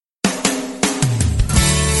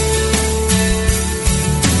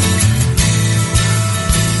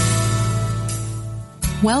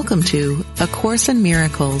Welcome to A Course in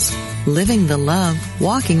Miracles, Living the Love,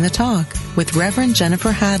 Walking the Talk, with Reverend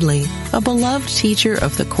Jennifer Hadley, a beloved teacher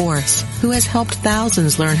of the Course who has helped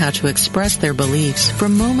thousands learn how to express their beliefs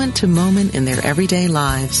from moment to moment in their everyday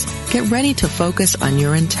lives. Get ready to focus on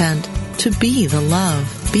your intent to be the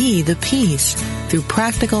love, be the peace, through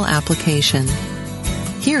practical application.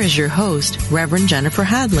 Here is your host, Reverend Jennifer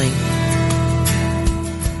Hadley.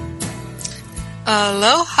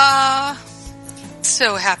 Aloha!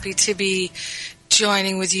 So happy to be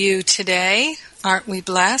joining with you today. Aren't we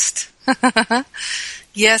blessed?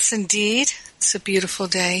 Yes, indeed. It's a beautiful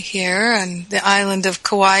day here on the island of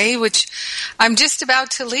Kauai, which I'm just about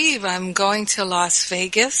to leave. I'm going to Las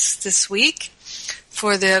Vegas this week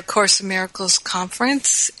for the Course in Miracles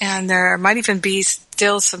conference, and there might even be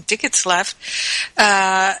still some tickets left.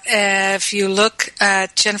 If you look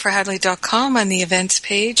at jenniferhadley.com on the events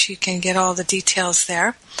page, you can get all the details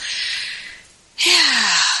there. Yeah,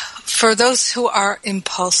 for those who are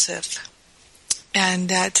impulsive. And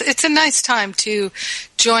it's a nice time to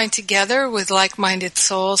join together with like-minded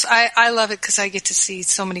souls. I love it because I get to see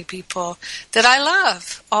so many people that I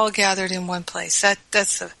love all gathered in one place.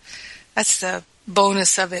 That's the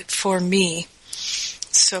bonus of it for me.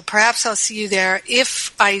 So perhaps I'll see you there.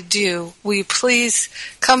 If I do, will you please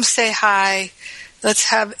come say hi. Let's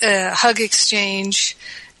have a hug exchange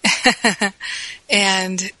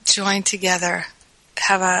and join together.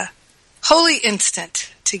 Have a holy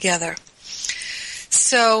instant together.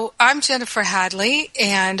 So I'm Jennifer Hadley,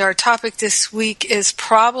 and our topic this week is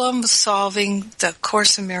problem solving the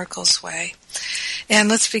Course in Miracles way. And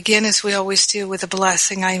let's begin as we always do with a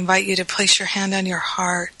blessing. I invite you to place your hand on your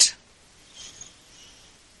heart.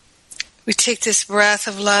 We take this breath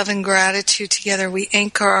of love and gratitude together. We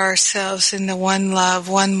anchor ourselves in the one love,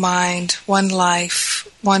 one mind, one life,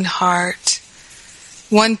 one heart,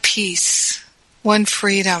 one peace, one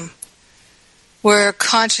freedom. We're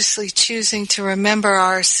consciously choosing to remember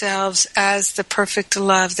ourselves as the perfect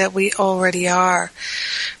love that we already are.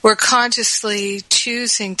 We're consciously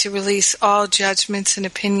choosing to release all judgments and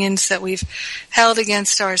opinions that we've held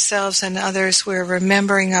against ourselves and others. We're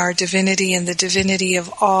remembering our divinity and the divinity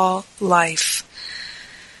of all life.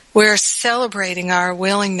 We're celebrating our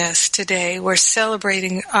willingness today. We're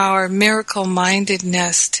celebrating our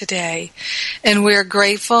miracle-mindedness today. And we're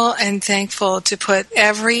grateful and thankful to put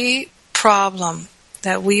every problem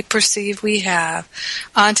that we perceive we have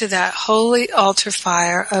onto that holy altar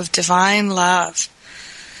fire of divine love.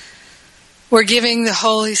 We're giving the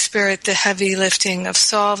Holy Spirit the heavy lifting of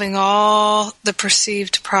solving all the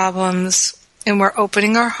perceived problems, and we're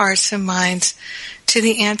opening our hearts and minds to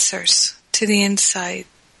the answers, to the insight,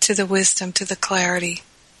 to the wisdom, to the clarity.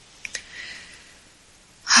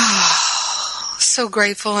 So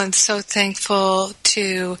grateful and so thankful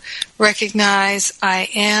to recognize I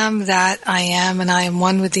am that I am, and I am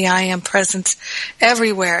one with the I am presence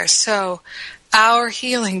everywhere. So our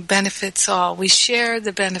healing benefits all. We share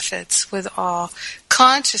the benefits with all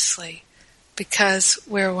consciously because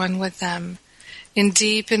we're one with them. In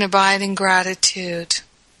deep and abiding gratitude,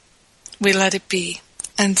 we let it be.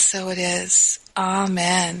 And so it is.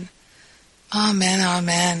 Amen. Amen,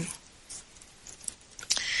 amen.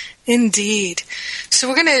 Indeed. So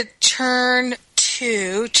we're going to turn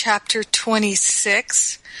to chapter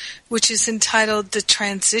 26, which is entitled The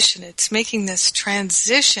Transition. It's making this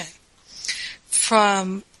transition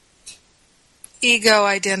from ego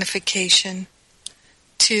identification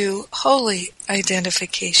to holy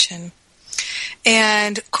identification.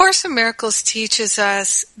 And Course in Miracles teaches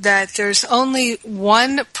us that there's only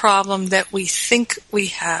one problem that we think we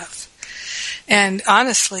have. And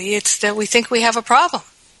honestly, it's that we think we have a problem.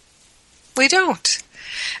 We don't.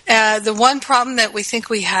 The one problem that we think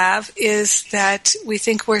we have is that we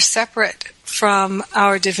think we're separate from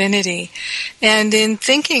our divinity. And in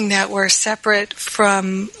thinking that we're separate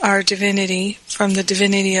from our divinity, from the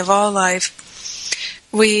divinity of all life,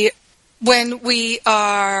 when we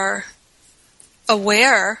are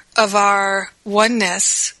aware of our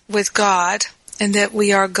oneness with God and that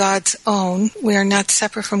we are God's own, we are not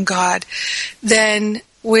separate from God, then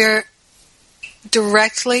we're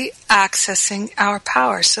directly accessing our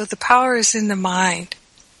power. So the power is in the mind.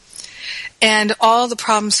 And all the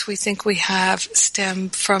problems we think we have stem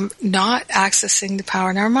from not accessing the power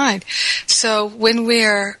in our mind. So when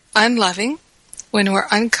we're unloving, when we're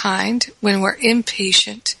unkind, when we're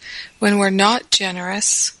impatient, when we're not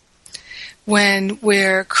generous, when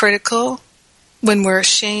we're critical, when we're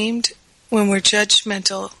ashamed, when we're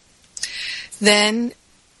judgmental, then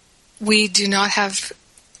we do not have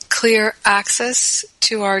clear access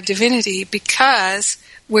to our divinity because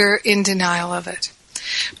we're in denial of it.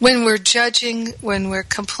 When we're judging, when we're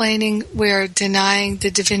complaining, we're denying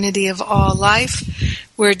the divinity of all life.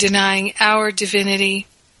 We're denying our divinity,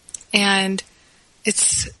 and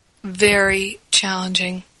it's very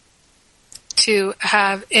challenging to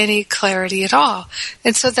have any clarity at all.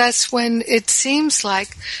 And so that's when it seems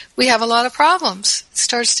like we have a lot of problems. It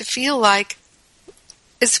starts to feel like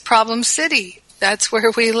it's problem city. That's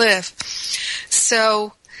where we live.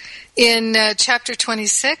 So in chapter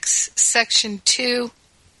 26, section 2,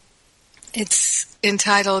 it's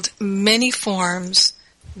entitled Many Forms,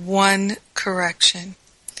 One Correction.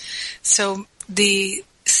 So the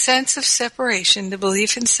sense of separation, the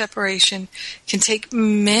belief in separation, can take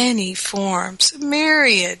many forms,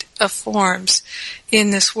 myriad of forms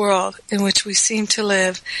in this world in which we seem to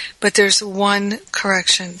live, but there's one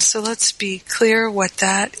correction. So let's be clear what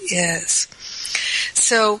that is.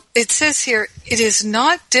 So it says here, it is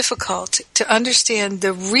not difficult to understand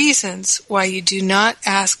the reasons why you do not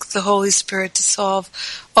ask the Holy Spirit to solve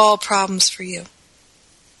all problems for you.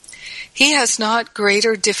 He has not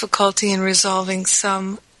greater difficulty in resolving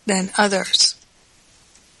some than others.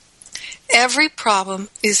 Every problem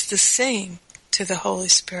is the same to the Holy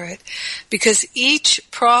Spirit because each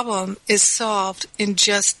problem is solved in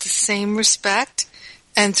just the same respect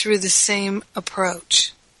and through the same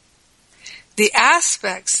approach. The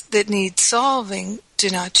aspects that need solving do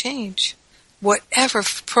not change, whatever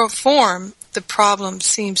form the problem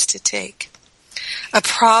seems to take. A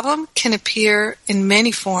problem can appear in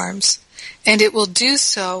many forms, and it will do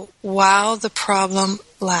so while the problem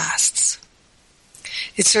lasts.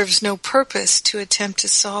 It serves no purpose to attempt to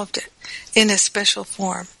solve it in a special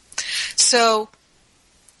form. So,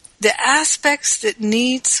 the aspects that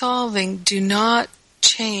need solving do not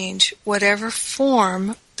change whatever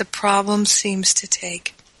form the problem seems to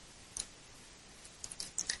take.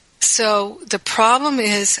 So, the problem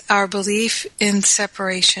is our belief in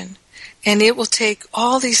separation. And it will take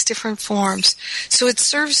all these different forms. So it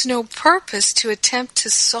serves no purpose to attempt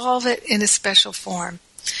to solve it in a special form.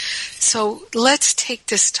 So let's take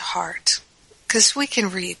this to heart, because we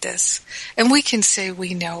can read this and we can say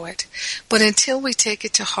we know it. But until we take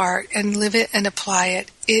it to heart and live it and apply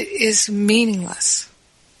it, it is meaningless.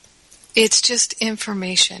 It's just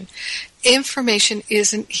information. Information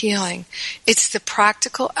isn't healing. It's the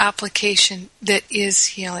practical application that is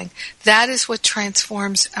healing. That is what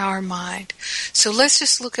transforms our mind. So let's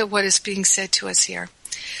just look at what is being said to us here.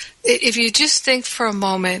 If you just think for a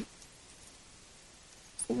moment,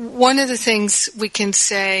 one of the things we can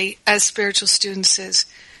say as spiritual students is,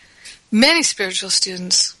 many spiritual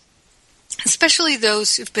students, especially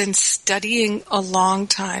those who've been studying a long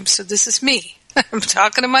time, so this is me, I'm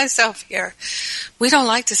talking to myself here. We don't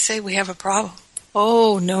like to say we have a problem.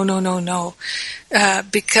 Oh, no.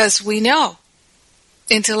 Because we know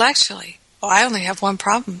intellectually, I only have one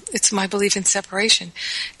problem. It's my belief in separation.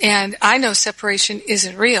 And I know separation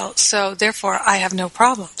isn't real, so therefore I have no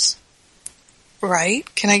problems. Right?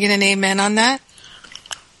 Can I get an amen on that?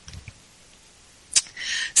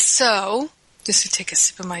 So, just to take a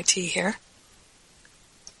sip of my tea here.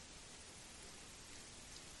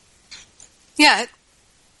 Yet,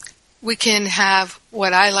 we can have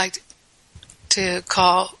what I like to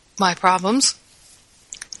call my problems,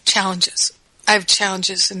 challenges. I have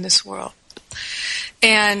challenges in this world.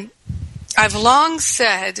 And I've long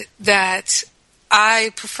said that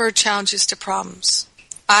I prefer challenges to problems.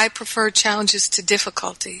 I prefer challenges to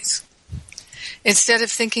difficulties. Instead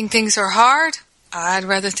of thinking things are hard, I'd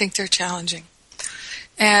rather think they're challenging.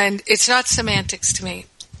 And it's not semantics to me,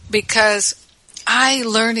 because I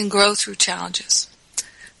learn and grow through challenges.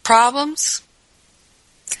 Problems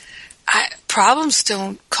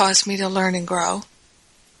don't cause me to learn and grow.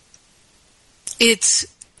 It's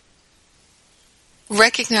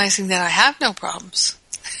recognizing that I have no problems.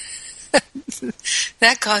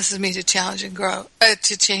 That causes me to challenge and grow,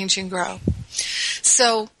 to change and grow.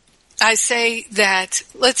 So I say that,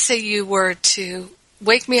 let's say you were to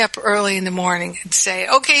wake me up early in the morning and say,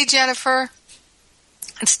 okay, Jennifer,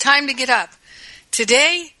 it's time to get up.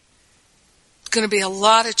 Today, it's going to be a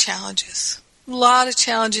lot of challenges. A lot of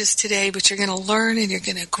challenges today, but you're going to learn and you're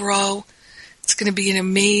going to grow. It's going to be an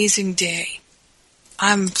amazing day.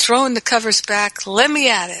 I'm throwing the covers back. Let me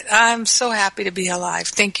at it. I'm so happy to be alive.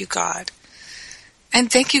 Thank you, God.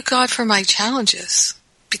 And thank you, God, for my challenges,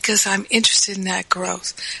 because I'm interested in that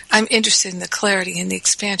growth. I'm interested in the clarity and the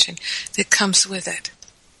expansion that comes with it,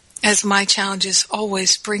 as my challenges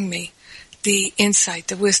always bring me the insight,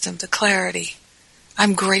 the wisdom, the clarity.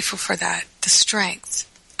 I'm grateful for that, the strength.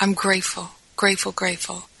 I'm grateful.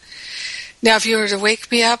 Now, if you were to wake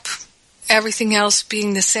me up, everything else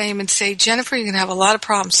being the same, and say, Jennifer, you're going to have a lot of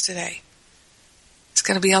problems today. It's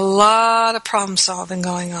going to be a lot of problem solving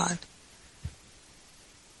going on.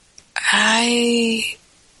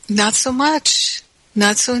 Not so much.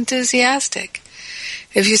 Not so enthusiastic.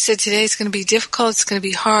 If you said today's going to be difficult, it's going to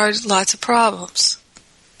be hard, lots of problems.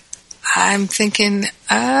 I'm thinking,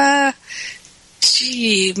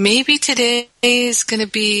 maybe today is going to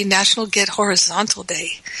be National Get Horizontal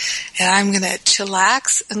Day. And I'm going to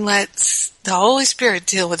chillax and let the Holy Spirit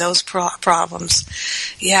deal with those problems.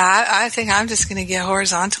 Yeah, I think I'm just going to get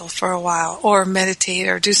horizontal for a while, or meditate,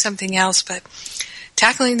 or do something else. But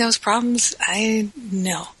tackling those problems, I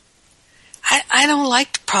don't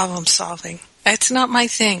like problem solving. It's not my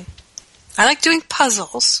thing. I like doing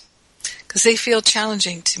puzzles because they feel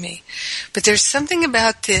challenging to me. But there's something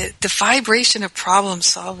about the vibration of problem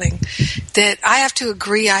solving that I have to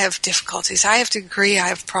agree I have difficulties. I have to agree I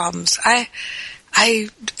have problems. I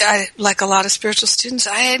like a lot of spiritual students,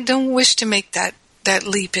 I don't wish to make that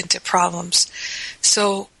leap into problems.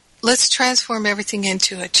 So let's transform everything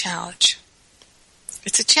into a challenge.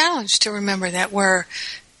 It's a challenge to remember that we're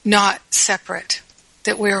not separate,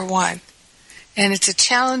 that we're one. And it's a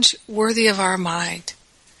challenge worthy of our mind.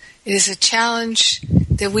 It is a challenge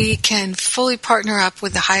that we can fully partner up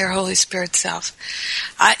with the higher Holy Spirit self.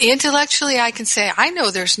 Intellectually, I can say, I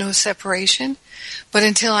know there's no separation, but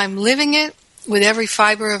until I'm living it with every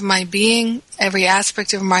fiber of my being, every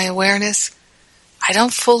aspect of my awareness, I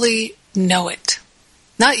don't fully know it.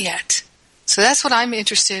 Not yet. So that's what I'm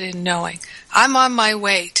interested in knowing. I'm on my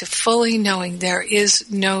way to fully knowing there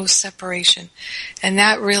is no separation. And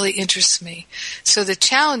that really interests me. So the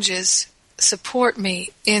challenges support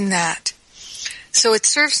me in that. So it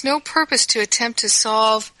serves no purpose to attempt to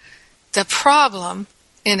solve the problem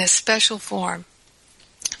in a special form.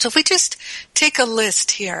 So if we just take a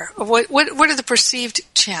list here of what are the perceived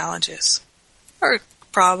challenges, or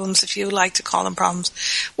problems if you like to call them problems.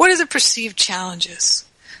 What are the perceived challenges?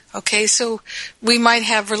 Okay, so we might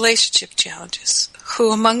have relationship challenges.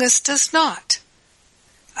 Who among us does not?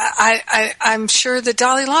 I'm sure the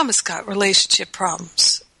Dalai Lama's got relationship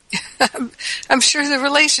problems. I'm sure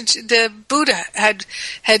the Buddha had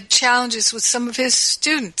challenges with some of his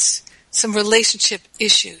students, some relationship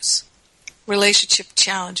issues, relationship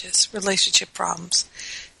challenges, relationship problems.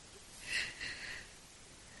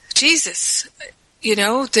 Jesus,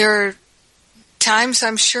 there are times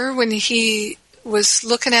I'm sure when he was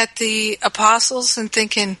looking at the apostles and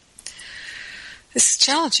thinking, this is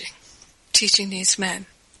challenging, teaching these men.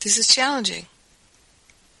 This is challenging.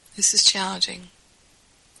 This is challenging.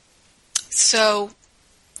 So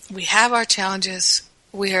we have our challenges.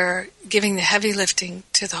 We are giving the heavy lifting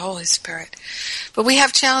to the Holy Spirit. But we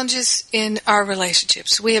have challenges in our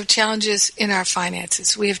relationships. We have challenges in our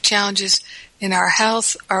finances. We have challenges in our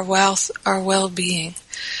health, our wealth, our well-being.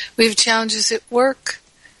 We have challenges at work.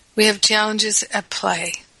 We have challenges at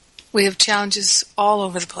play. We have challenges all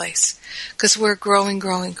over the place because we're growing.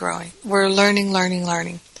 We're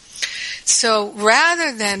learning. So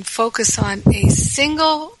rather than focus on a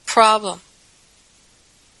single problem,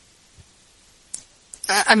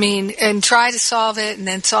 and try to solve it and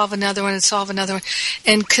then solve another one and solve another one,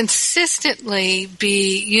 and consistently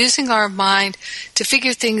be using our mind to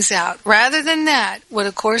figure things out. Rather than that, what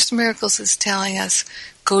A Course in Miracles is telling us,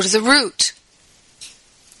 go to the root.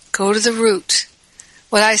 Go to the root.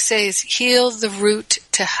 What I say is heal the root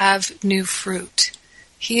to have new fruit.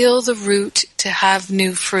 Heal the root to have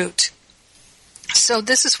new fruit. So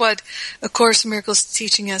this is what A Course in Miracles is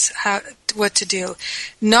teaching us what to do.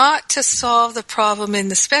 Not to solve the problem in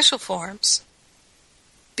the special forms,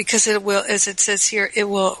 because it will, as it says here, it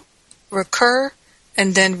will recur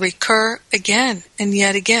and then recur again and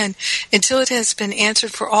yet again until it has been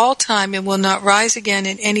answered for all time and will not rise again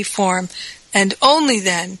in any form, and only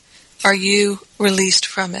then are you released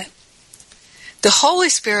from it. The Holy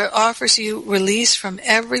Spirit offers you release from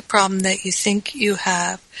every problem that you think you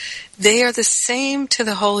have. They are the same to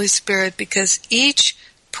the Holy Spirit because each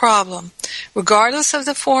problem, regardless of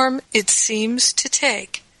the form it seems to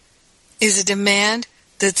take, is a demand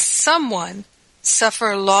that someone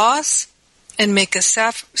suffer loss and make a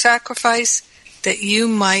sacrifice that you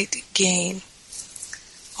might gain.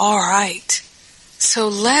 All right. So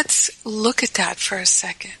let's look at that for a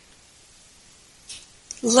second.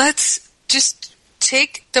 Let's just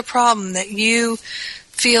take the problem that you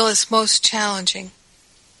feel is most challenging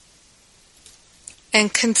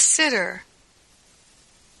and consider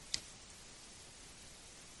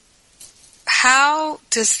how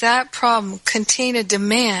does that problem contain a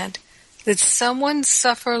demand that someone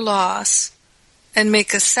suffer loss and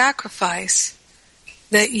make a sacrifice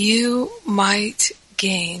that you might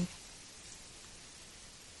gain.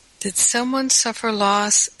 Did someone suffer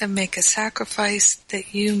loss and make a sacrifice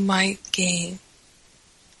that you might gain?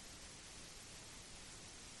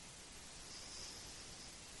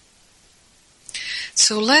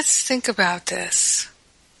 So let's think about this.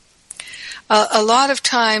 A lot of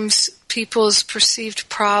times people's perceived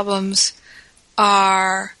problems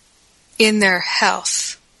are in their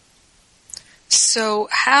health. So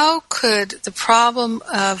how could the problem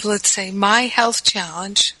of, let's say, my health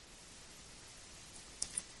challenge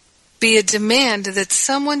be a demand that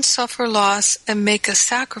someone suffer loss and make a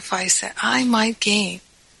sacrifice that I might gain?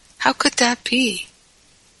 How could that be?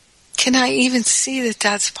 Can I even see that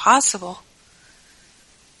that's possible?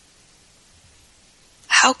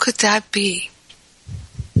 How could that be?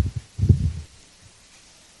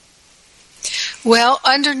 Well,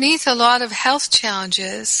 underneath a lot of health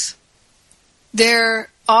challenges, there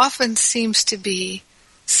often seems to be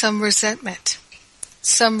some resentment,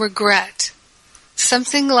 some regret,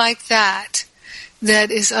 something like that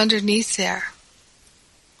is underneath there.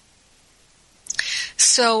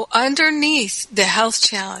 So underneath the health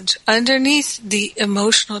challenge, underneath the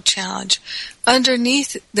emotional challenge,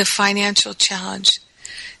 underneath the financial challenge,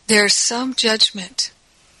 there's some judgment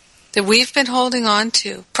that we've been holding on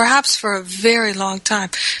to, perhaps for a very long time,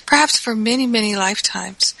 perhaps for many, many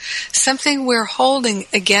lifetimes. Something we're holding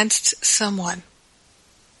against someone,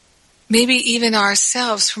 maybe even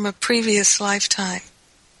ourselves from a previous lifetime.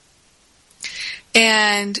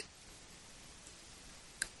 And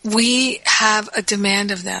we have a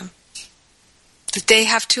demand of them, that they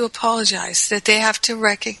have to apologize, that they have to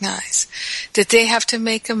recognize, that they have to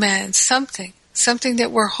make amends, something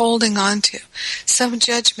that we're holding on to, some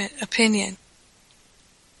judgment, opinion.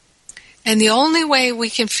 And the only way we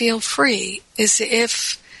can feel free is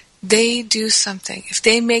if they do something, if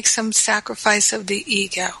they make some sacrifice of the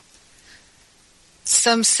ego,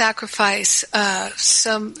 some sacrifice,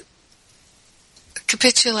 some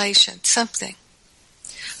capitulation, something.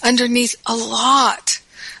 Underneath a lot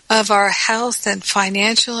of our health and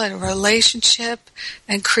financial and relationship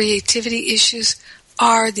and creativity issues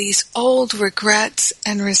are these old regrets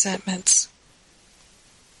and resentments,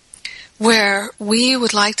 where we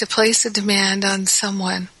would like to place a demand on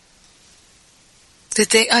someone that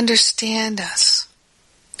they understand us,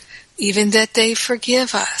 even that they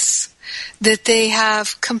forgive us, that they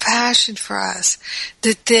have compassion for us,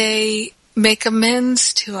 that they make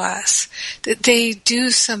amends to us, that they do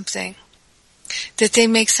something, that they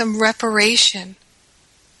make some reparation,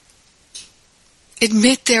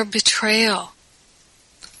 admit their betrayal,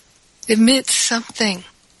 admit something.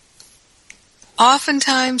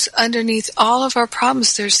 Oftentimes, underneath all of our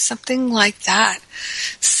problems, there's something like that.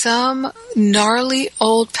 Some gnarly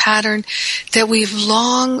old pattern that we've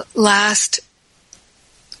long lost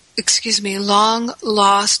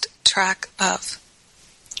track of.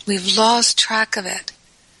 We've lost track of it.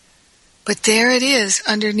 But there it is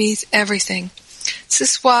underneath everything. This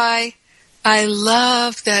is why I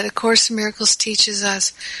love that A Course in Miracles teaches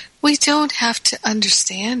us we don't have to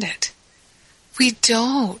understand it. We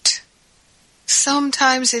don't.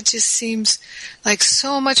 Sometimes it just seems like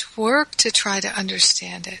so much work to try to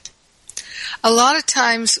understand it. A lot of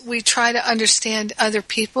times we try to understand other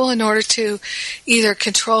people in order to either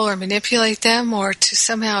control or manipulate them or to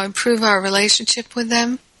somehow improve our relationship with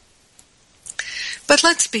them. But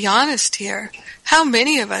let's be honest here. How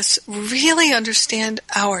many of us really understand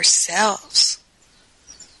ourselves?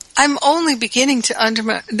 I'm only beginning to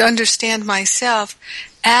understand myself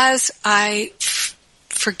as I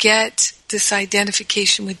forget this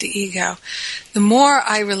identification with the ego. The more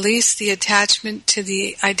I release the attachment to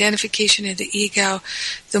the identification of the ego,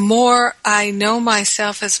 the more I know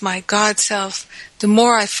myself as my God self, the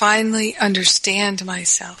more I finally understand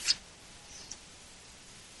myself.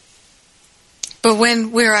 But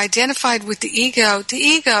when we're identified with the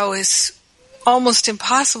ego is almost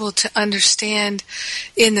impossible to understand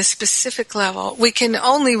in the specific level. We can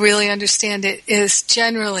only really understand it as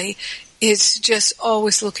generally it's just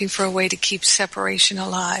always looking for a way to keep separation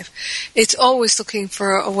alive. It's always looking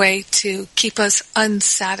for a way to keep us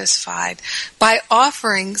unsatisfied by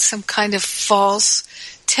offering some kind of false,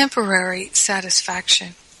 temporary satisfaction.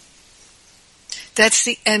 That's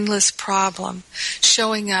the endless problem,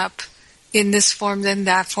 showing up in this form, then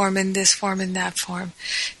that form, in this form, in that form.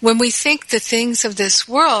 When we think the things of this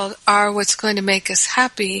world are what's going to make us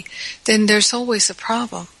happy, then there's always a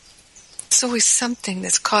problem. It's always something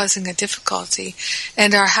that's causing a difficulty,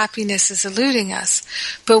 and our happiness is eluding us.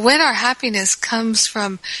 But when our happiness comes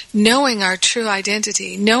from knowing our true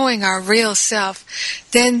identity, knowing our real self,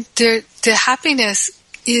 then the happiness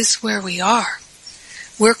is where we are.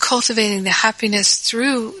 we're cultivating the happiness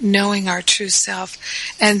through knowing our true self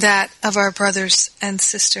and that of our brothers and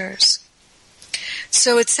sisters.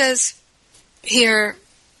 So it says here,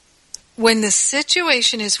 when the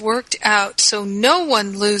situation is worked out so no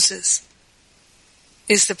one loses,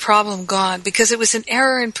 is the problem gone? Because it was an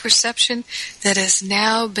error in perception that has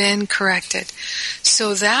now been corrected.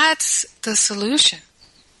 So that's the solution,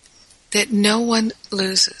 that no one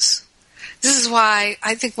loses. This is why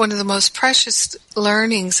I think one of the most precious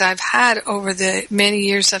learnings I've had over the many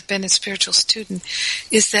years I've been a spiritual student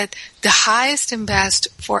is that the highest and best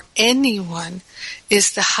for anyone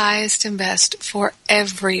is the highest and best for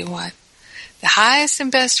everyone. The highest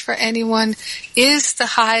and best for anyone is the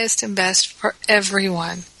highest and best for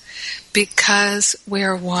everyone, because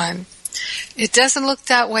we're one. It doesn't look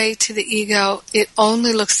that way to the ego. It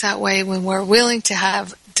only looks that way when we're willing to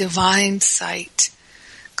have divine sight,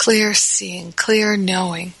 clear seeing, clear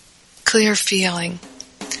knowing, clear feeling.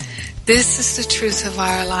 This is the truth of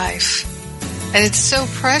our life. And it's so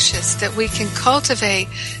precious that we can cultivate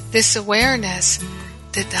this awareness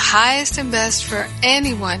that the highest and best for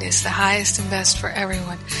anyone is the highest and best for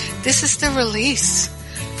everyone. This is the release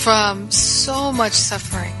from so much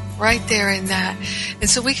suffering right there in that. And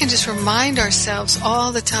so we can just remind ourselves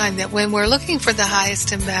all the time that when we're looking for the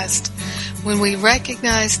highest and best, when we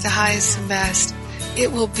recognize the highest and best,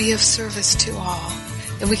 it will be of service to all.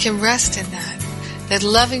 And we can rest in that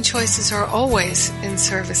loving choices are always in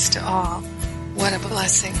service to all. What a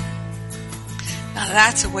blessing. Now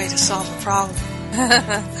that's a way to solve a problem.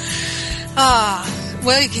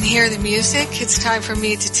 Well, you can hear the music. It's time for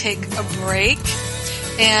me to take a break.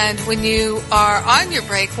 And when you are on your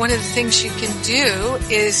break, one of the things you can do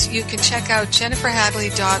is you can check out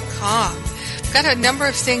jenniferhadley.com. I've got a number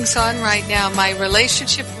of things on right now. My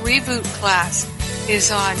relationship reboot class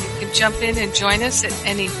is on. You can jump in and join us at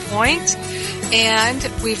any point.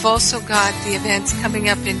 And we've also got the events coming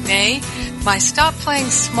up in May. My Stop Playing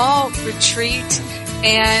Small retreat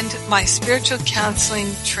and my spiritual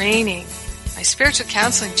counseling training. My spiritual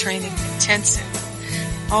counseling training intensive.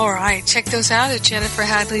 All right, check those out at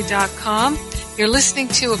jenniferhadley.com. You're listening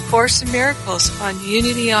to A Course in Miracles on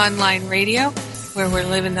Unity Online Radio, where we're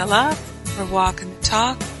living the love, we're walking the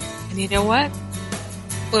talk, and you know what?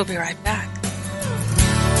 We'll be right back.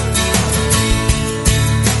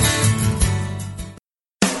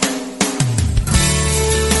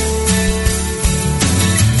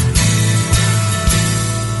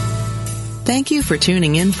 Thank you for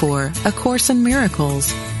tuning in for A Course in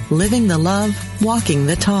Miracles, living the love, walking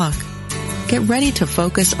the talk. Get ready to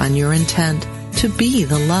focus on your intent to be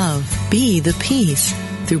the love, be the peace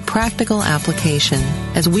through practical application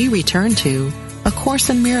as we return to A Course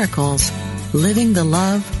in Miracles, living the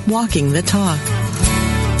love, walking the talk.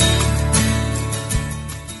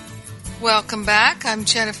 Welcome back. I'm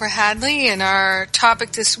Jennifer Hadley, and our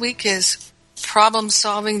topic this week is problem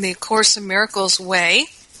solving the A Course in Miracles way.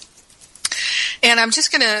 And I'm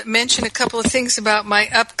just going to mention a couple of things about my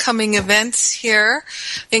upcoming events here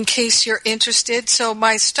in case you're interested. So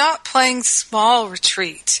my Stop Playing Small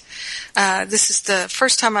retreat. This is the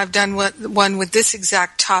first time I've done one with this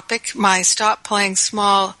exact topic. My Stop Playing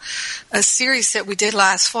Small series that we did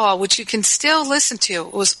last fall, which you can still listen to.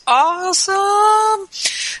 It was awesome.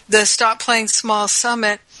 The Stop Playing Small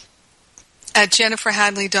Summit at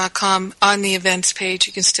jenniferhadley.com on the events page.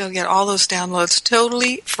 You can still get all those downloads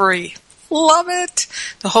totally free. Love it.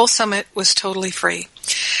 The whole summit was totally free.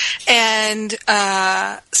 And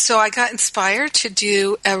so I got inspired to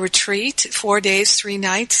do a retreat, 4 days, 3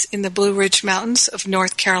 nights in the Blue Ridge Mountains of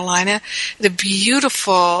North Carolina, the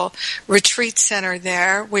beautiful retreat center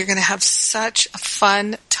there. We're going to have such a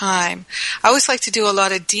fun time. I always like to do a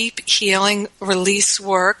lot of deep healing, release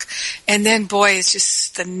work, and then, boy, it's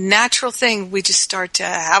just the natural thing. We just start to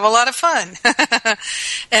have a lot of fun.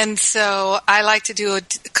 And so I like to do a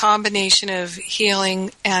combination of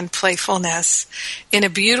healing and playfulness in a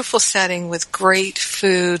beautiful setting with great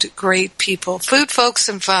food, great people. Food, folks,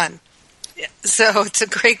 and fun. So it's a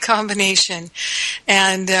great combination.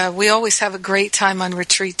 And we always have a great time on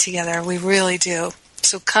retreat together. We really do.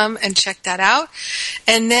 So come and check that out.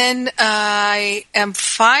 And then I am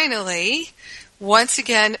finally, once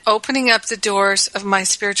again, opening up the doors of my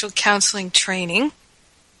spiritual counseling training.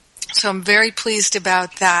 So I'm very pleased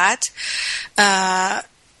about that.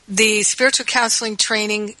 The spiritual counseling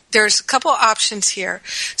training, there's a couple options here.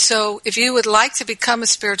 So if you would like to become a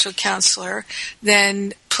spiritual counselor,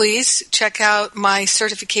 then please check out my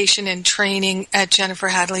certification and training at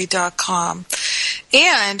jenniferhadley.com.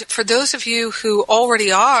 And for those of you who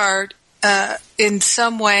already are in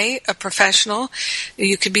some way a professional.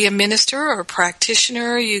 You could be a minister or a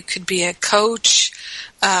practitioner. You could be a coach,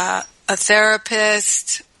 a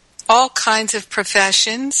therapist, all kinds of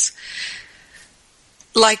professions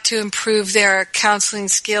like to improve their counseling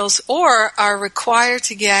skills or are required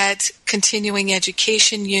to get continuing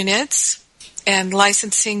education units and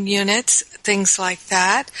licensing units, things like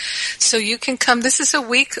that. So you can come. This is a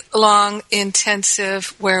week-long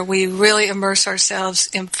intensive where we really immerse ourselves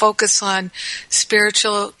and focus on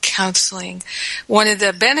spiritual counseling. One of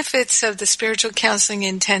the benefits of the spiritual counseling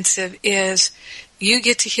intensive is you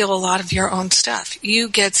get to heal a lot of your own stuff. You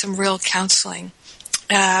get some real counseling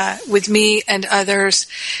with me and others,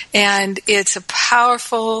 and it's a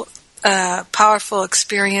powerful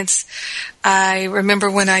experience. I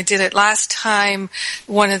remember when I did it last time,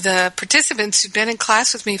 one of the participants who'd been in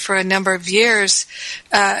class with me for a number of years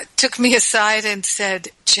took me aside and said,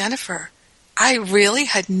 "Jennifer, I really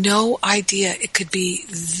had no idea it could be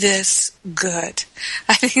this good."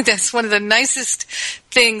 I think that's one of the nicest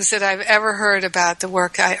things that I've ever heard about the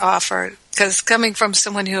work I offer, because coming from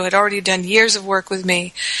someone who had already done years of work with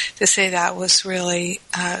me, to say that was really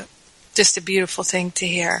just a beautiful thing to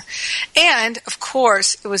hear. And, of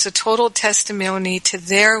course, it was a total testimony to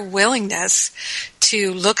their willingness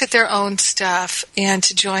to look at their own stuff and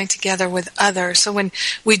to join together with others. So when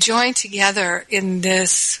we join together in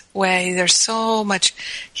this way, there's so much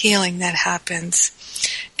healing that happens.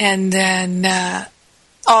 And then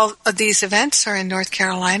all of these events are in North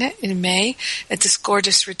Carolina in May at this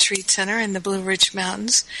gorgeous retreat center in the Blue Ridge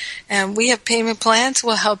Mountains. And we have payment plans.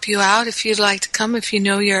 We'll help you out if you'd like to come. If you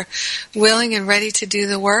know you're willing and ready to do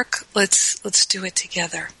the work, let's do it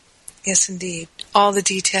together. Yes, indeed. All the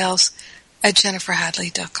details at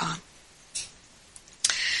jenniferhadley.com.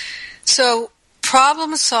 So,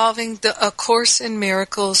 problem solving A Course in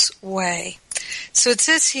Miracles way. So it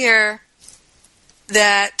says here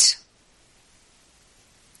that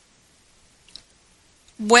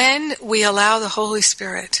when we allow the Holy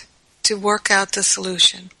Spirit to work out the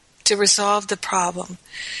solution, to resolve the problem,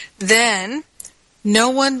 then no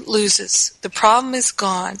one loses. The problem is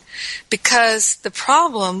gone because the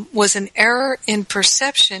problem was an error in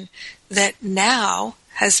perception that now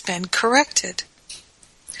has been corrected.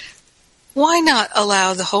 Why not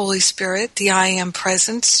allow the Holy Spirit, the I Am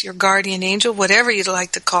Presence, your guardian angel, whatever you'd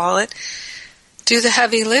like to call it, do the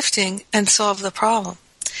heavy lifting and solve the problem?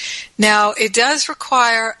 Now, it does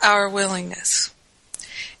require our willingness.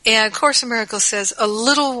 And Course in Miracles says a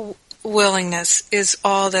little willingness is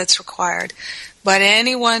all that's required. But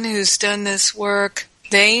anyone who's done this work,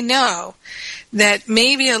 they know that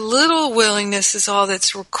maybe a little willingness is all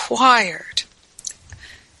that's required.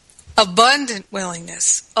 Abundant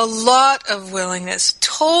willingness, a lot of willingness,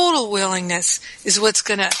 total willingness is what's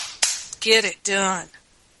going to get it done.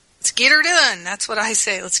 Let's get her done. That's what I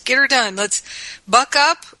say. Let's get her done. Let's buck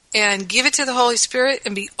up and give it to the Holy Spirit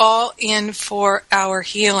and be all in for our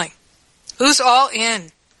healing. Who's all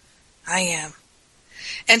in? I am.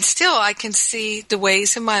 And still I can see the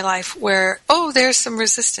ways in my life where, there's some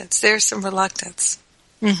resistance. There's some reluctance.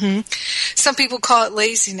 Some people call it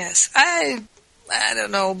laziness. I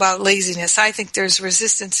don't know about laziness. I think there's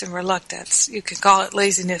resistance and reluctance. You can call it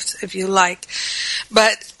laziness if you like.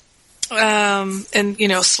 But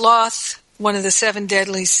sloth, one of the 7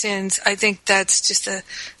 deadly sins, I think that's just a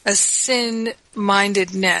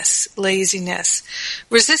sin-mindedness, laziness.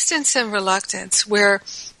 Resistance and reluctance, we're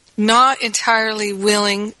not entirely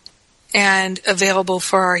willing and available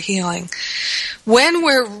for our healing. When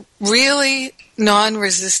we're really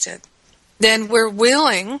non-resistant, then we're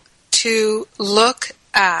willing to look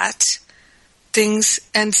at things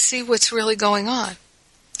and see what's really going on.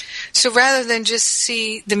 So rather than just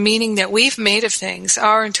see the meaning that we've made of things,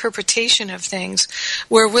 our interpretation of things,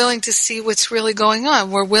 we're willing to see what's really going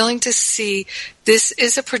on. We're willing to see this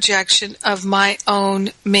is a projection of my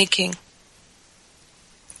own making.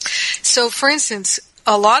 So, for instance,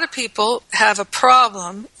 a lot of people have a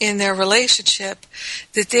problem in their relationship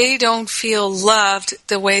that they don't feel loved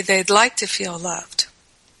the way they'd like to feel loved.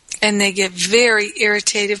 And they get very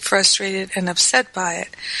irritated, frustrated, and upset by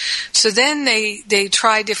it. So then they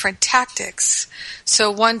try different tactics.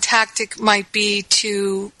 So one tactic might be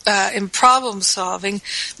in problem solving,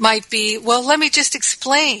 might be, let me just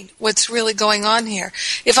explain what's really going on here.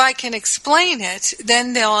 If I can explain it,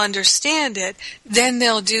 then they'll understand it, then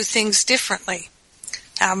they'll do things differently.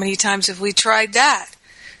 How many times have we tried that?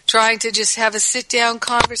 Trying to just have a sit-down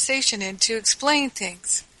conversation and to explain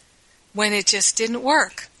things when it just didn't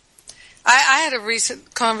work. I had a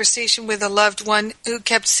recent conversation with a loved one who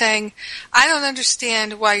kept saying, I don't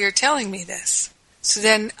understand why you're telling me this. So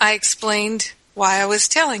then I explained why I was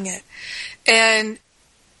telling it. And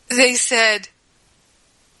they said,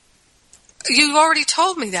 you already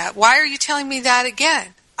told me that. Why are you telling me that again?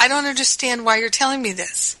 I don't understand why you're telling me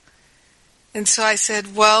this. And so I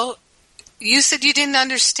said, well, you said you didn't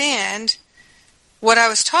understand what I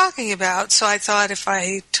was talking about, so I thought if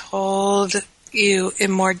I told you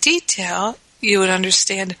in more detail, you would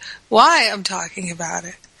understand why I'm talking about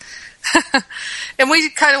it. And we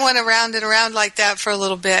kind of went around and around like that for a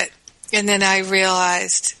little bit. And then I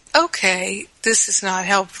realized, okay, this is not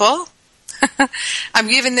helpful. I'm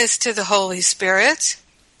giving this to the Holy Spirit.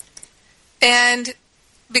 And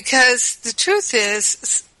because the truth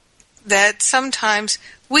is that sometimes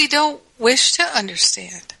we don't wish to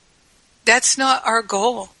understand. That's not our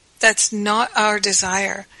goal. That's not our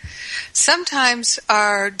desire. Sometimes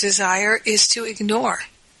our desire is to ignore,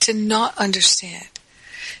 to not understand.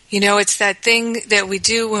 You know, it's that thing that we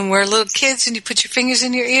do when we're little kids and you put your fingers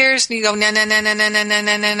in your ears and you go, na na na na na na na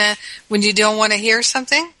na na na, when you don't want to hear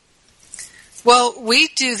something. Well, we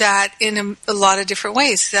do that in a lot of different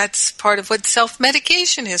ways. That's part of what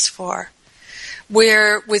self-medication is for.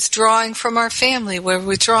 We're withdrawing from our family. We're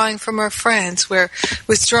withdrawing from our friends. We're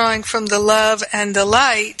withdrawing from the love and the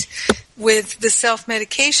light with the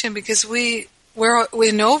self-medication because we're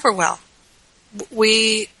in overwhelm.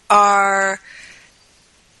 We are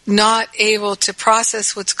not able to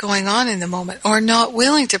process what's going on in the moment or not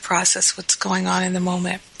willing to process what's going on in the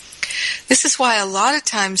moment. This is why a lot of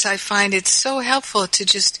times I find it so helpful to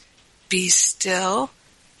just be still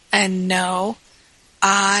and know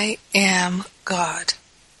I am God.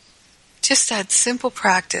 Just that simple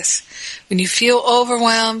practice. When you feel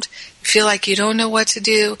overwhelmed, you feel like you don't know what to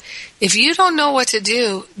do. If you don't know what to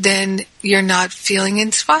do, then you're not feeling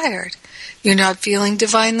inspired. You're not feeling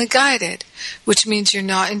divinely guided, which means you're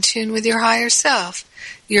not in tune with your higher self.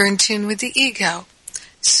 You're in tune with the ego.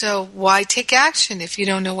 So why take action if you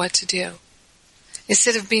don't know what to do?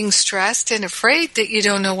 Instead of being stressed and afraid that you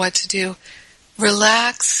don't know what to do,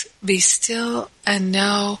 relax, be still, and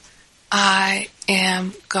know I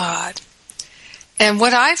am God. And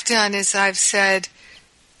what I've done is I've said,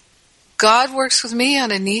 God works with me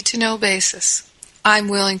on a need-to-know basis. I'm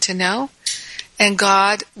willing to know. And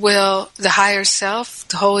God will, the higher self,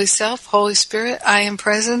 Holy Spirit, I am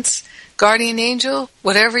presence, guardian angel,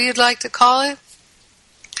 whatever you'd like to call it,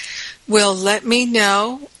 will let me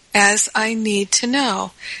know as I need to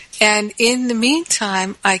know. And in the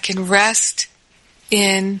meantime, I can rest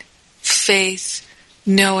in faith,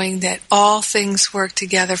 knowing that all things work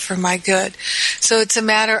together for my good. So it's a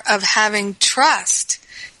matter of having trust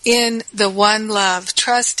in the one love,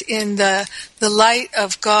 trust in the light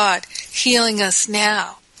of God healing us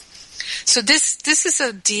now. So this is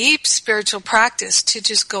a deep spiritual practice to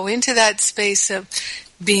just go into that space of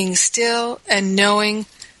being still and knowing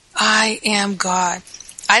I am God.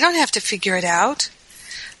 I don't have to figure it out.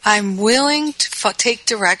 I'm willing to take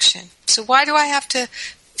direction. So why do I have to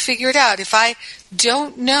figure it out? If I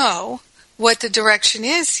don't know what the direction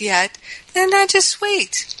is yet, then I just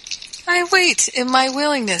wait. I wait in my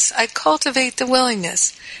willingness. I cultivate the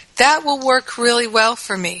willingness. That will work really well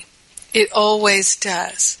for me. It always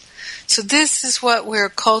does. So this is what we're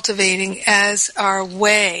cultivating as our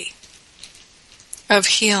way of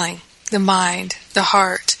healing the mind, the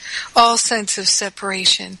heart, all sense of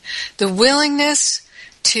separation. The willingness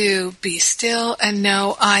to be still and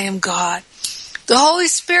know I am God. The Holy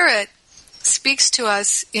Spirit speaks to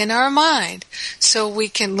us in our mind, so we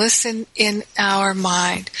can listen in our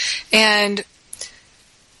mind. And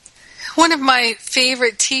one of my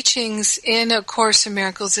favorite teachings in A Course in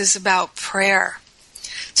Miracles is about prayer.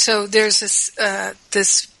 So there's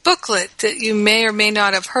this booklet that you may or may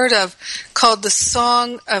not have heard of called The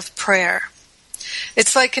Song of Prayer.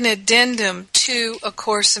 It's like an addendum to A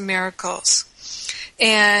Course in Miracles.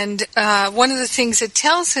 And one of the things it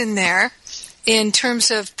tells in there in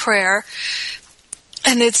terms of prayer,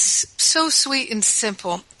 and it's so sweet and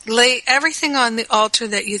simple. Lay everything on the altar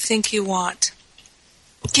that you think you want.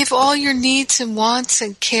 Give all your needs and wants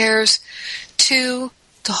and cares to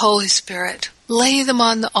the Holy Spirit. Lay them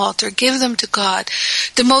on the altar. Give them to God.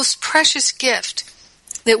 The most precious gift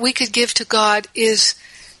that we could give to God is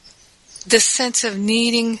the sense of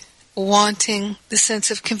needing, wanting, the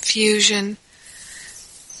sense of confusion,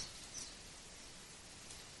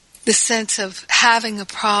 the sense of having a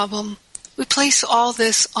problem. We place all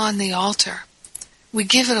this on the altar. We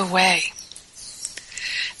give it away.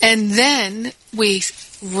 And then we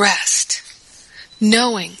rest,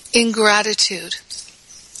 knowing in gratitude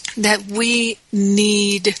that we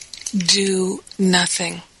need do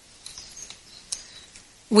nothing.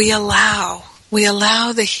 We allow We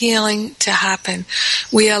allow the healing to happen.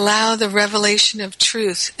 We allow the revelation of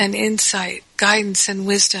truth and insight, guidance and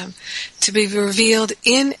wisdom to be revealed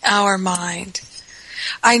in our mind.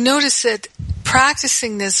 I notice that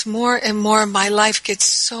practicing this more and more, my life gets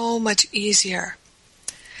so much easier.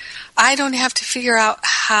 I don't have to figure out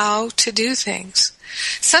how to do things.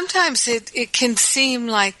 Sometimes it can seem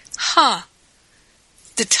like,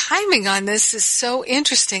 the timing on this is so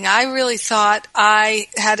interesting. I really thought I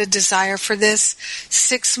had a desire for this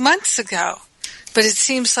 6 months ago, but it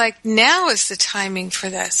seems like now is the timing for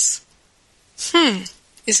this.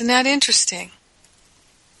 Isn't that interesting?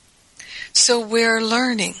 So we're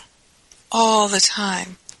learning all the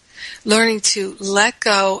time, learning to let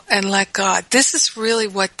go and let God. This is really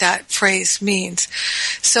what that phrase means.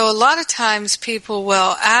 So a lot of times people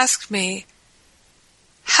will ask me,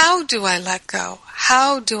 how do I let go?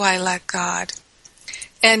 How do I let God?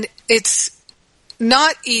 And it's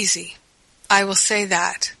not easy. I will say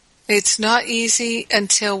that. It's not easy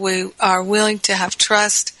until we are willing to have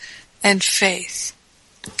trust and faith.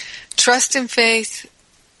 Trust and faith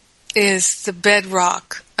is the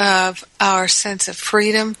bedrock of our sense of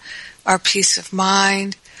freedom, our peace of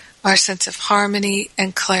mind, our sense of harmony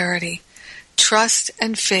and clarity. Trust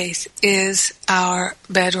and faith is our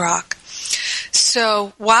bedrock.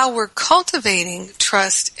 So while we're cultivating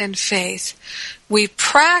trust and faith, we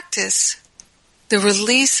practice the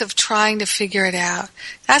release of trying to figure it out.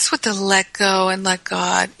 That's what the let go and let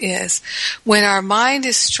God is. When our mind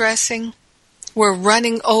is stressing, we're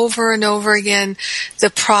running over and over again the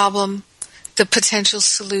problem, the potential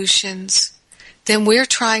solutions, then we're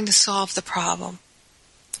trying to solve the problem.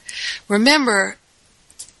 Remember,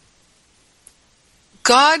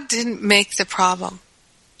 God didn't make the problem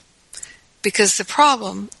because the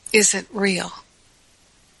problem isn't real.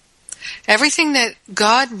 Everything that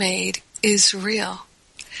God made is real.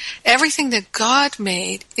 Everything that God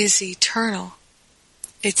made is eternal.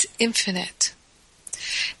 It's infinite.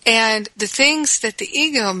 And the things that the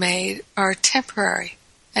ego made are temporary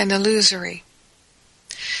and illusory.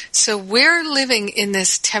 So we're living in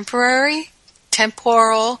this temporary,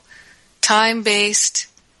 temporal, time-based,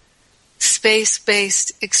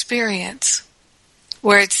 space-based experience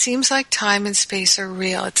where it seems like time and space are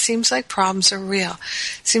real. It seems like problems are real.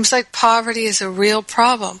 It seems like poverty is a real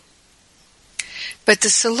problem. But the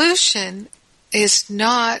solution is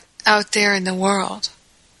not out there in the world.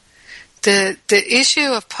 The issue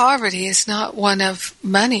of poverty is not one of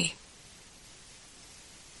money.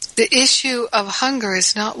 The issue of hunger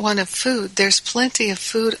is not one of food. There's plenty of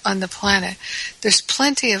food on the planet. There's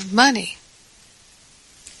plenty of money.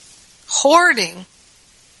 Hoarding,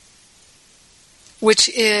 which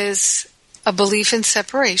is a belief in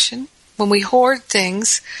separation. When we hoard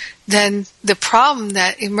things, then the problem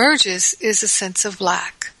that emerges is a sense of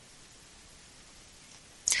lack.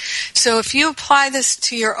 So if you apply this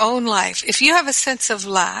to your own life, if you have a sense of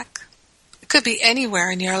lack, it could be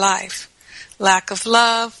anywhere in your life. Lack of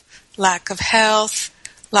love, lack of health,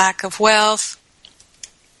 lack of wealth,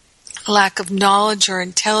 lack of knowledge or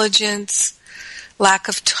intelligence, lack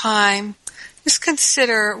of time. Just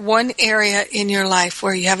consider one area in your life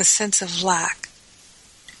where you have a sense of lack.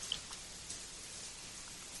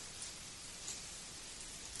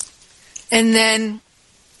 And then,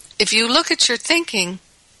 if you look at your thinking,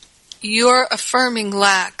 you're affirming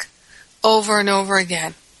lack over and over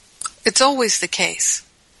again. It's always the case.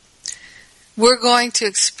 We're going to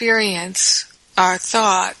experience our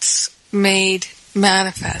thoughts made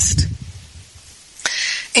manifest.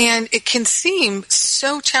 And it can seem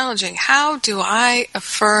so challenging. How do I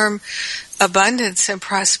affirm abundance and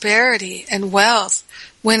prosperity and wealth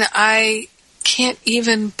when I can't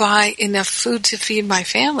even buy enough food to feed my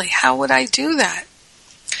family? How would I do that?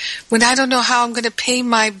 When I don't know how I'm going to pay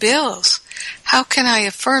my bills, how can I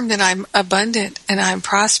affirm that I'm abundant and I'm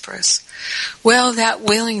prosperous? Well, that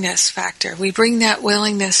willingness factor. We bring that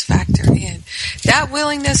willingness factor in. That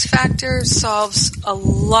willingness factor solves a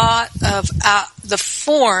lot of the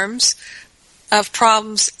forms of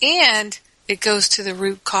problems, and it goes to the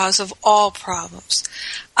root cause of all problems.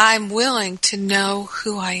 I'm willing to know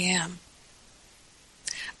who I am.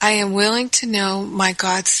 I am willing to know my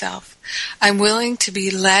God self. I'm willing to be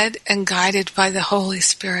led and guided by the Holy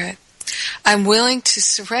Spirit. I'm willing to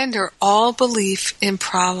surrender all belief in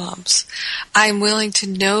problems. I'm willing to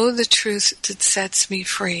know the truth that sets me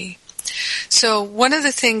free. So one of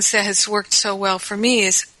the things that has worked so well for me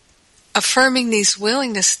is affirming these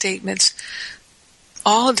willingness statements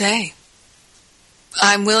all day.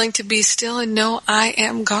 I'm willing to be still and know I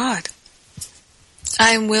am God.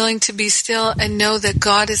 I am willing to be still and know that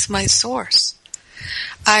God is my source.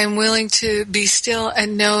 I'm willing to be still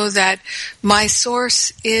and know that my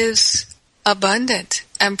source is abundant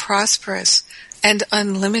and prosperous and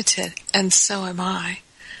unlimited, and so am I.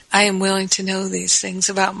 I am willing to know these things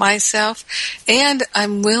about myself, and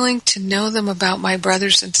I'm willing to know them about my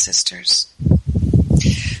brothers and sisters.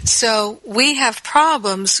 So we have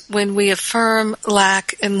problems when we affirm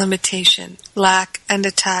lack and limitation, lack and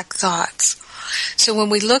attack thoughts. So when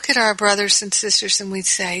we look at our brothers and sisters and we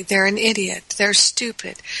say, they're an idiot, they're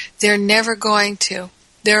stupid, they're never going to,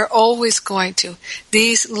 they're always going to,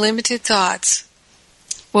 these limited thoughts,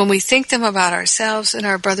 when we think them about ourselves and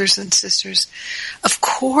our brothers and sisters, of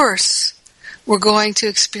course, we're going to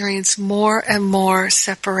experience more and more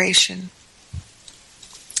separation.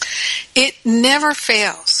 It never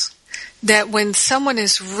fails that when someone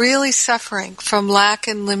is really suffering from lack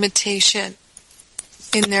and limitation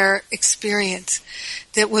in their experience,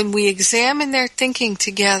 that when we examine their thinking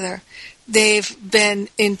together, they've been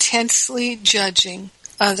intensely judging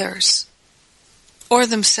others or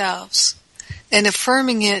themselves and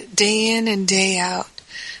affirming it day in and day out.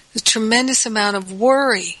 A tremendous amount of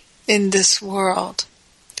worry in this world.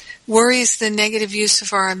 Worry is the negative use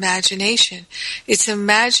of our imagination. It's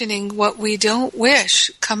imagining what we don't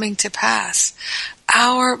wish coming to pass.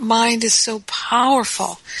 Our mind is so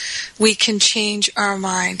powerful. We can change our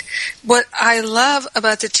mind. What I love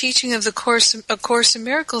about the teaching of the Course in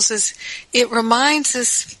Miracles is it reminds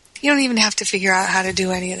us you don't even have to figure out how to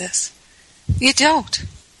do any of this. You don't.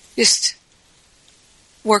 Just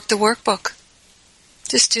work the workbook.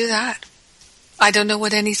 Just do that. I don't know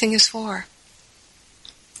what anything is for.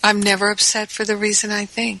 I'm never upset for the reason I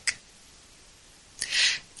think.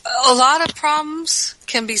 A lot of problems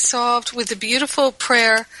can be solved with the beautiful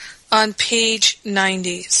prayer on page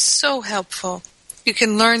 90. So helpful. You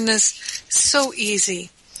can learn this so easy.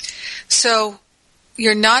 So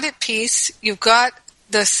you're not at peace. You've got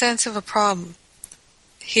the sense of a problem.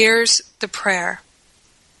 Here's the prayer.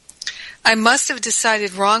 I must have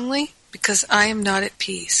decided wrongly because I am not at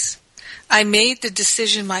peace. I made the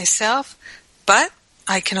decision myself, but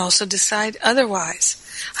I can also decide otherwise.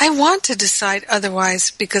 I want to decide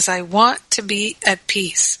otherwise because I want to be at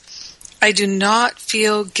peace. I do not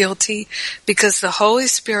feel guilty because the Holy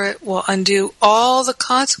Spirit will undo all the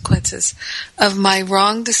consequences of my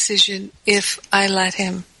wrong decision if I let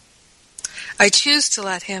Him. I choose to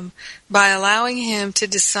let Him by allowing Him to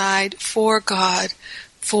decide for God,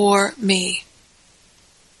 for me.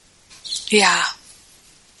 Yeah.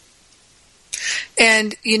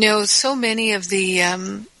 And, so many of the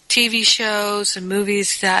TV shows and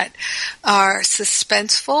movies that are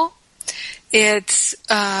suspenseful, it's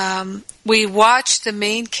we watch the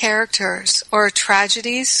main characters, or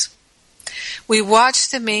tragedies, we watch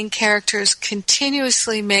the main characters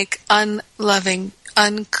continuously make unloving,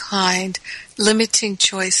 unkind, limiting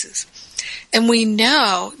choices. And we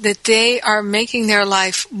know that they are making their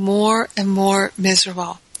life more and more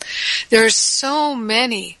miserable. There are so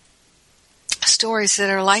many stories that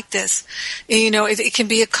are like this. It can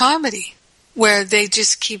be a comedy where they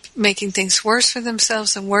just keep making things worse for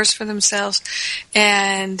themselves and worse for themselves,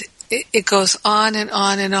 and it goes on and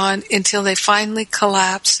on and on until they finally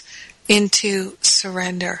collapse into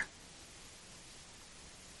surrender.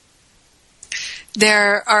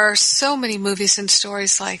 There are so many movies and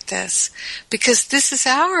stories like this because this is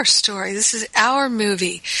our story. This is our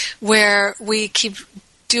movie where we keep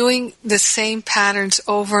doing the same patterns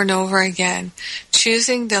over and over again,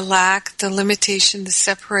 choosing the lack, the limitation, the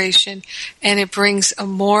separation, and it brings a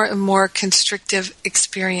more and more constrictive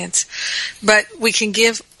experience. But we can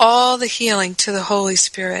give all the healing to the Holy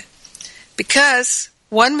Spirit because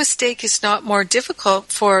one mistake is not more difficult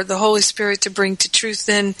for the Holy Spirit to bring to truth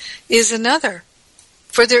than is another.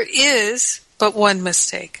 For there is but one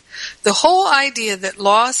mistake. The whole idea that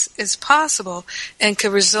loss is possible and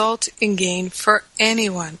can result in gain for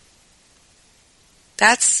anyone.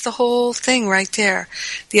 That's the whole thing right there.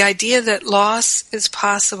 The idea that loss is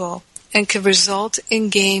possible and can result in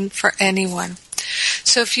gain for anyone.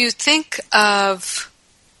 So if you think of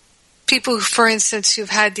people, for instance, who've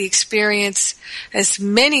had the experience, as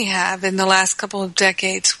many have in the last couple of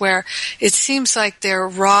decades, where it seems like they're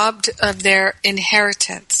robbed of their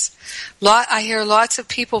inheritance. I hear lots of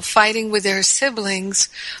people fighting with their siblings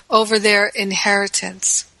over their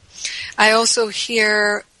inheritance. I also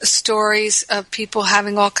hear stories of people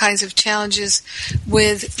having all kinds of challenges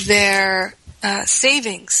with their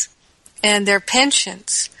savings and their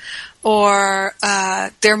pensions or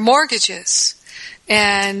their mortgages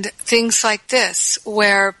and things like this,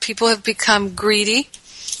 where people have become greedy.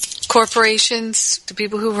 Corporations, the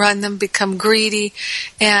people who run them, become greedy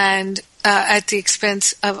and at the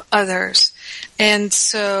expense of others. And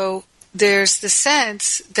so there's the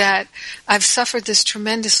sense that I've suffered this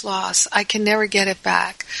tremendous loss. I can never get it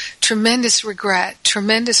back. Tremendous regret,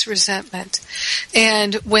 tremendous resentment.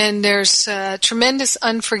 And when there's tremendous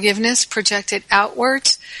unforgiveness projected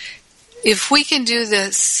outwards, if we can do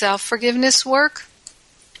the self-forgiveness work,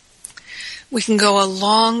 we can go a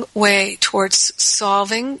long way towards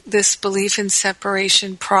solving this belief in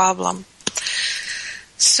separation problem.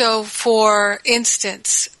 So, for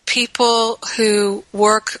instance, people who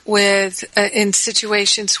work with in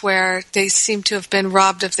situations where they seem to have been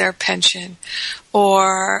robbed of their pension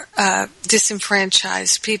or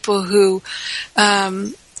disenfranchised, people who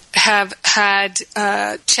have had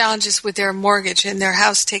challenges with their mortgage and their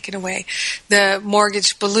house taken away, the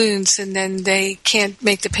mortgage balloons, and then they can't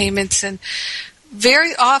make the payments. And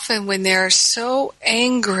very often when they're so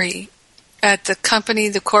angry at the company,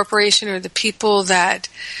 the corporation, or the people that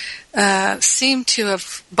seem to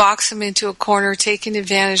have boxed them into a corner, taken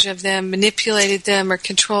advantage of them, manipulated them, or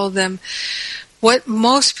controlled them, what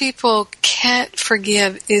most people can't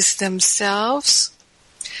forgive is themselves,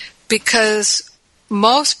 because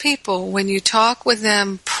most people, when you talk with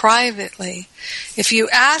them privately, if you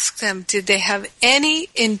ask them, did they have any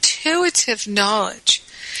intuitive knowledge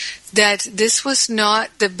that this was not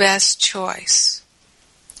the best choice?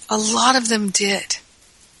 A lot of them did.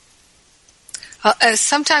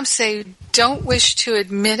 Sometimes they don't wish to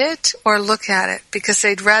admit it or look at it because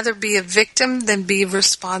they'd rather be a victim than be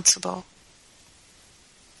responsible.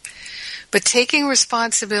 But taking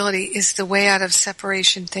responsibility is the way out of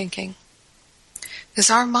separation thinking. Because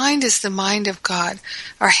our mind is the mind of God.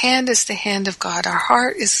 Our hand is the hand of God. Our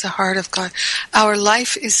heart is the heart of God. Our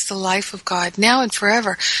life is the life of God. Now and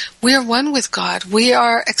forever, we are one with God. We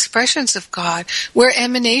are expressions of God. We're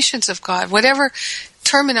emanations of God. Whatever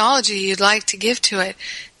terminology you'd like to give to it.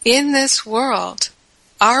 In this world,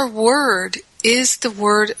 our word is the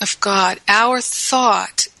word of God. Our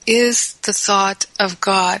thought is the thought of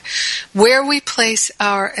God. Where we place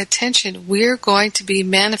our attention, we're going to be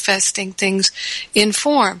manifesting things in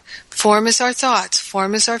form. Form is our thoughts.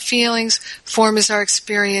 Form is our feelings. Form is our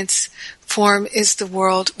experience. Form is the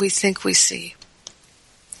world we think we see.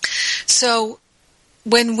 So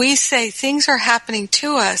when we say things are happening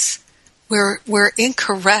to us, we're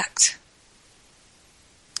incorrect.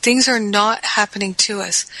 Things are not happening to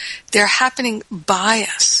us. They're happening by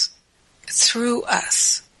us, through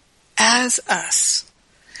us, as us.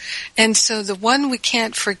 And so the one we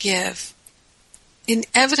can't forgive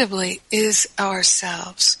inevitably is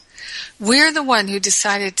ourselves. We're the one who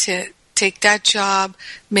decided to take that job,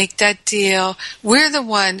 make that deal. We're the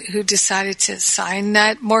one who decided to sign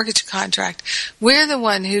that mortgage contract. We're the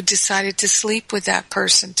one who decided to sleep with that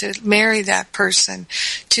person, to marry that person,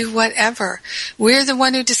 to whatever. We're the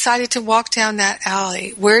one who decided to walk down that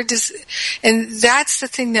alley. And that's the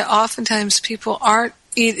thing that oftentimes people aren't,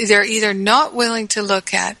 they're either not willing to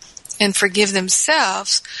look at and forgive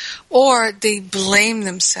themselves, or they blame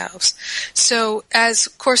themselves. So as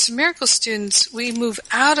Course in Miracles students, we move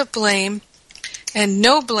out of blame and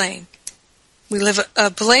no blame. We live a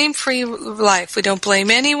blame-free life. We don't blame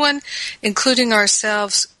anyone, including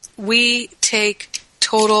ourselves. We take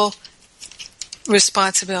total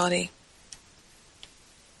responsibility.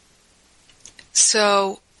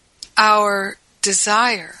 So our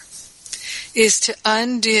desire is to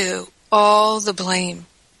undo all the blame.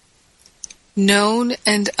 Known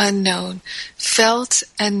and unknown, felt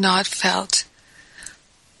and not felt,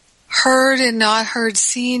 heard and not heard,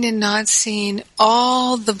 seen and not seen,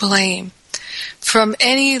 all the blame from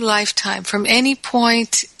any lifetime, from any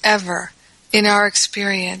point ever in our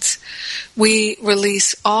experience. We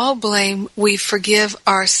release all blame, we forgive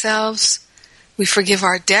ourselves, we forgive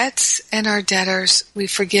our debts and our debtors, we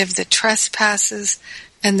forgive the trespasses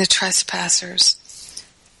and the trespassers.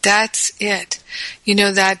 That's it. You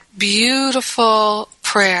know, that beautiful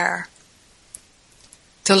prayer,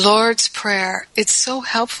 the Lord's Prayer, it's so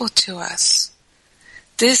helpful to us.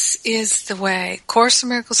 This is the way. Course in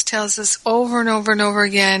Miracles tells us over and over and over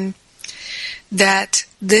again that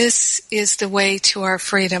this is the way to our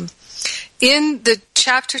freedom. In the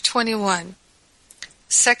chapter 21,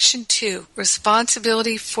 section 2,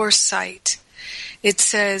 Responsibility for Sight, it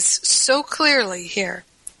says so clearly here,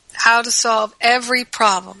 how to solve every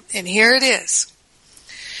problem. And here it is.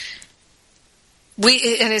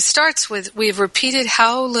 And it starts with, we have repeated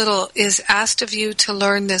how little is asked of you to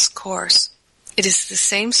learn this course. It is the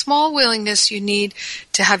same small willingness you need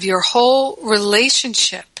to have your whole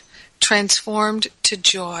relationship transformed to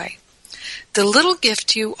joy. The little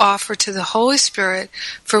gift you offer to the Holy Spirit,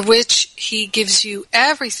 for which He gives you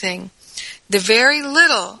everything, the very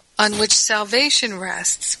little on which salvation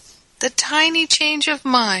rests, the tiny change of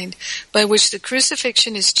mind by which the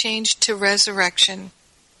crucifixion is changed to resurrection.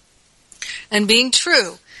 And being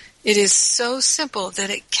true, it is so simple that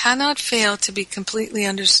it cannot fail to be completely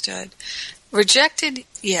understood. Rejected,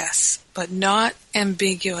 yes, but not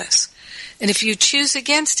ambiguous. And if you choose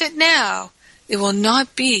against it now, it will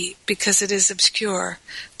not be because it is obscure,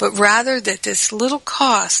 but rather that this little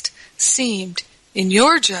cost seemed, in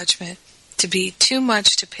your judgment, to be too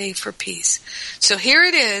much to pay for peace. So here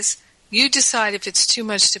it is. You decide if it's too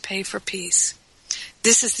much to pay for peace.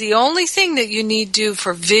 This is the only thing that you need do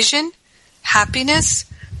for vision, happiness,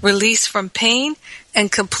 release from pain,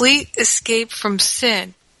 and complete escape from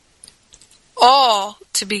sin. All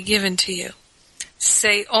to be given to you.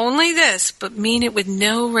 Say only this, but mean it with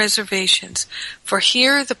no reservations, for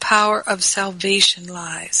here the power of salvation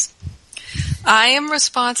lies. I am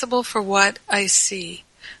responsible for what I see.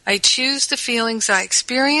 I choose the feelings I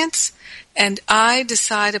experience, and I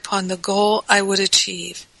decide upon the goal I would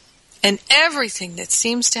achieve. And everything that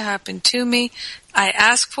seems to happen to me, I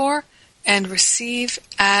ask for and receive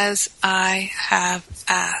as I have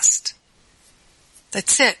asked.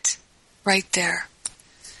 That's it, right there.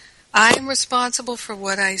 I am responsible for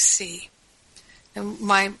what I see. And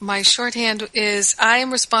my shorthand is, I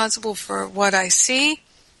am responsible for what I see,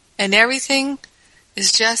 and everything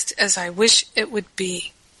is just as I wish it would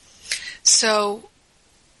be. So,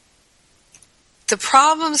 the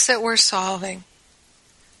problems that we're solving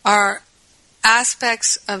are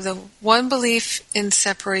aspects of the one belief in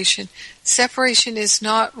separation. Separation is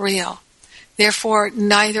not real. Therefore,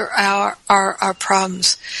 neither are our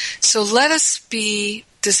problems. So let us be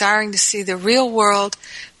desiring to see the real world.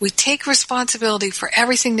 We take responsibility for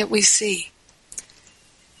everything that we see.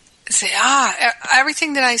 Say,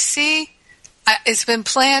 everything that I see, it's been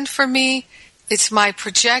planned for me. It's my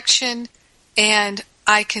projection, and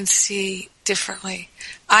I can see differently.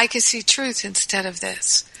 I can see truth instead of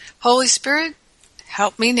this. Holy Spirit,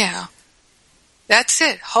 help me now. That's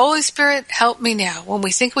it. Holy Spirit, help me now. When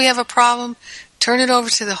we think we have a problem, turn it over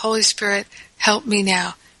to the Holy Spirit. Help me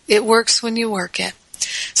now. It works when you work it.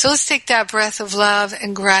 So let's take that breath of love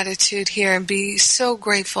and gratitude here and be so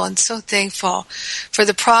grateful and so thankful for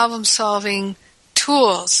the problem-solving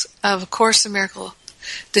tools of A Course in Miracles.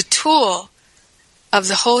 The tool of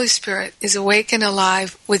the Holy Spirit is awake and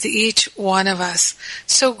alive with each one of us.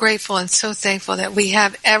 So grateful and so thankful that we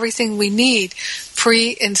have everything we need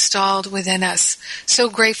pre-installed within us. So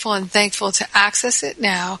grateful and thankful to access it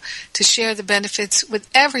now, to share the benefits with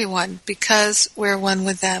everyone because we're one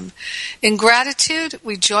with them. In gratitude,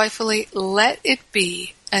 we joyfully let it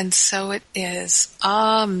be, and so it is.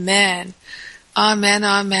 Amen. Amen,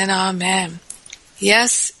 amen, amen.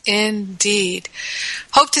 Yes, indeed.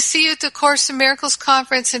 Hope to see you at the Course in Miracles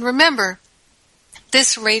conference. And remember,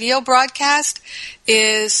 this radio broadcast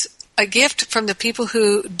is a gift from the people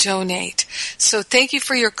who donate. So thank you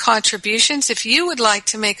for your contributions. If you would like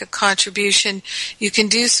to make a contribution, you can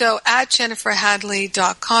do so at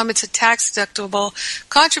jenniferhadley.com. It's a tax-deductible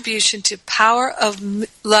contribution to Power of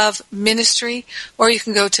Love Ministry, or you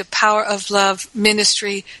can go to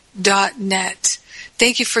powerofloveministry.net.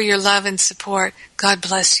 Thank you for your love and support. God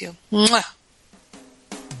bless you. Mwah.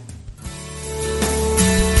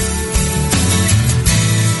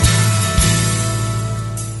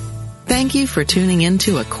 Thank you for tuning in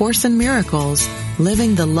to A Course in Miracles,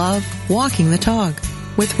 Living the Love, Walking the Talk,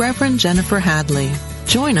 with Reverend Jennifer Hadley.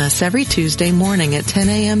 Join us every Tuesday morning at 10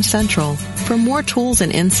 a.m. Central for more tools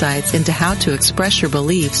and insights into how to express your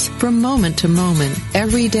beliefs from moment to moment,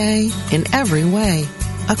 every day, in every way.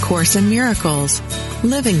 A Course in Miracles,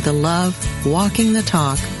 Living the Love, Walking the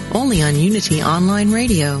Talk, only on Unity Online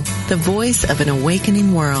Radio, the voice of an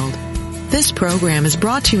awakening world. This program is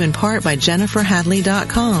brought to you in part by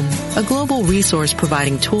JenniferHadley.com, a global resource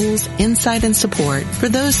providing tools, insight, and support for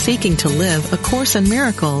those seeking to live A Course in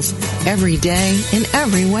Miracles every day in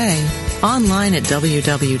every way. Online at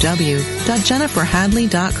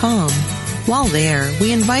www.jenniferhadley.com. While there,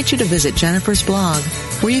 we invite you to visit Jennifer's blog,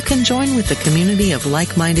 where you can join with the community of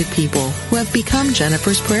like-minded people who have become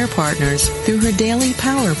Jennifer's prayer partners through her daily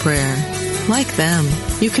power prayer. Like them,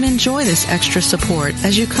 you can enjoy this extra support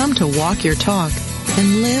as you come to walk your talk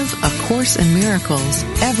and live A Course in Miracles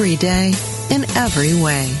every day in every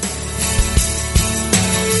way.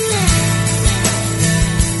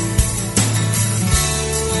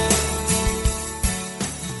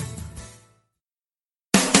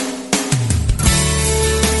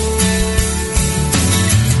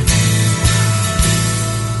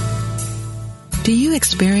 Do you you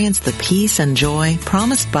experienced the peace and joy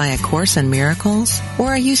promised by A Course in Miracles? Or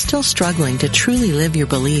are you still struggling to truly live your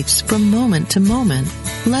beliefs from moment to moment?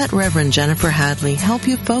 Let Reverend Jennifer Hadley help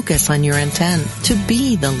you focus on your intent to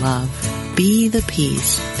be the love, be the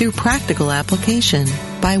peace through practical application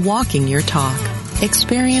by walking your talk.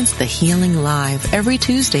 Experience the healing live every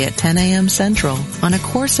Tuesday at 10 a.m. Central on A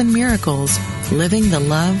Course in Miracles, Living the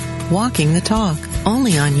Love, Walking the Talk,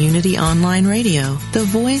 only on Unity Online Radio, the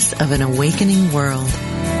voice of an awakening world.